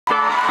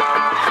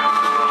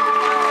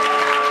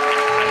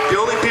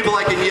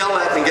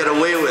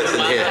away with in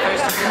here.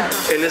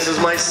 And this is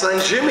my son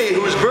Jimmy,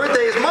 whose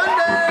birthday is Monday.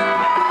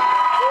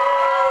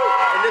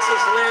 And this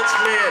is Lance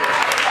Mann.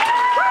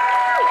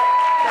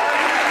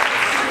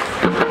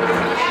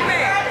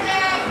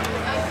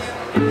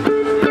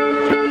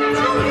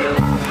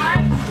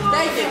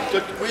 Thank you.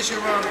 Where's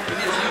your No,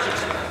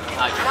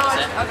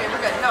 okay,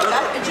 we're good. No,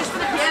 it's just for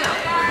the piano.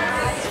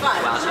 It's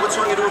fine. What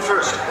song are you doing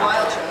first?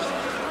 Wild Child.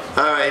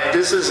 All right,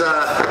 this is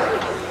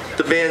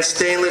the band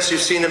Stainless.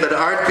 You've seen them at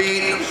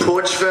Heartbeat,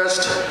 Porch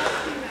Fest,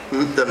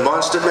 the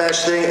Monster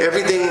Mash thing,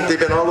 everything. They've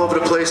been all over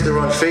the place. They're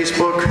on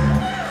Facebook,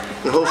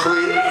 and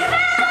hopefully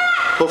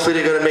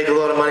they're gonna make a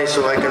lot of money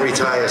so I can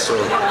retire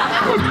soon.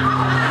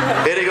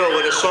 Here they go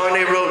with a song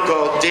they wrote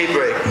called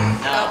Daybreak.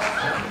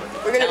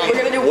 We're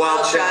gonna do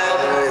Wild Child.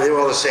 They're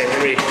all the same.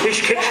 These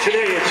kids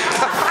today.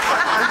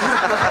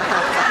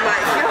 My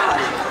God.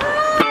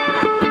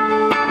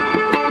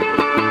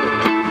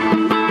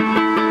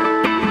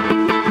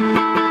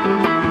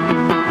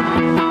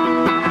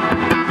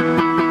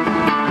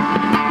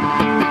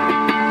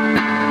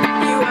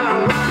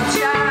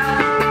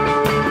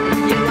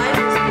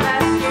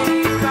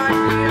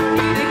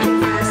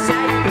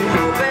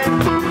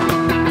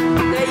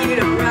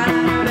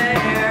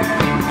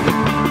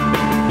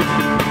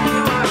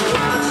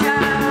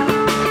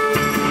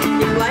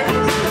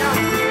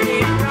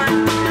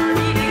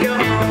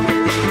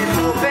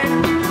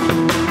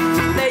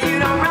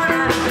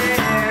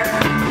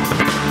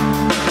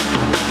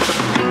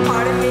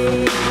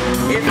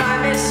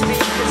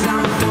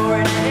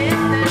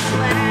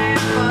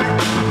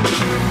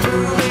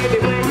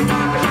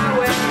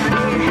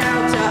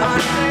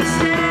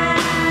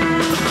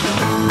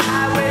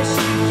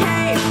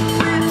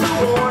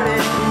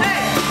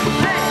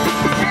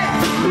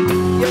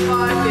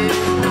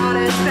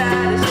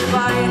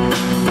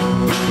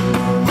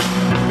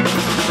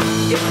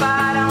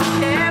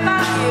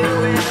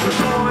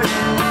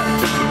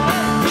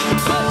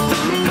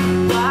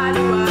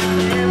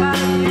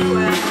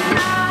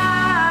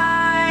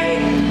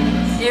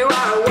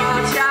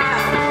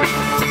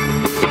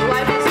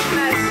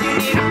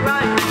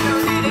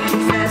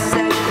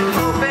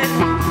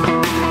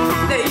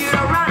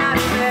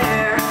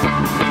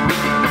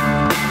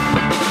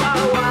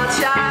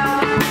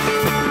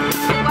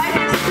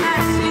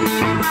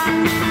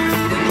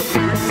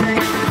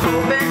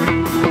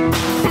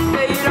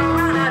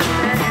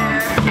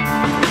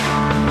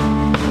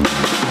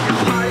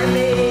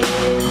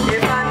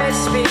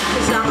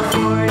 Cause I'm a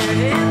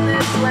foreigner.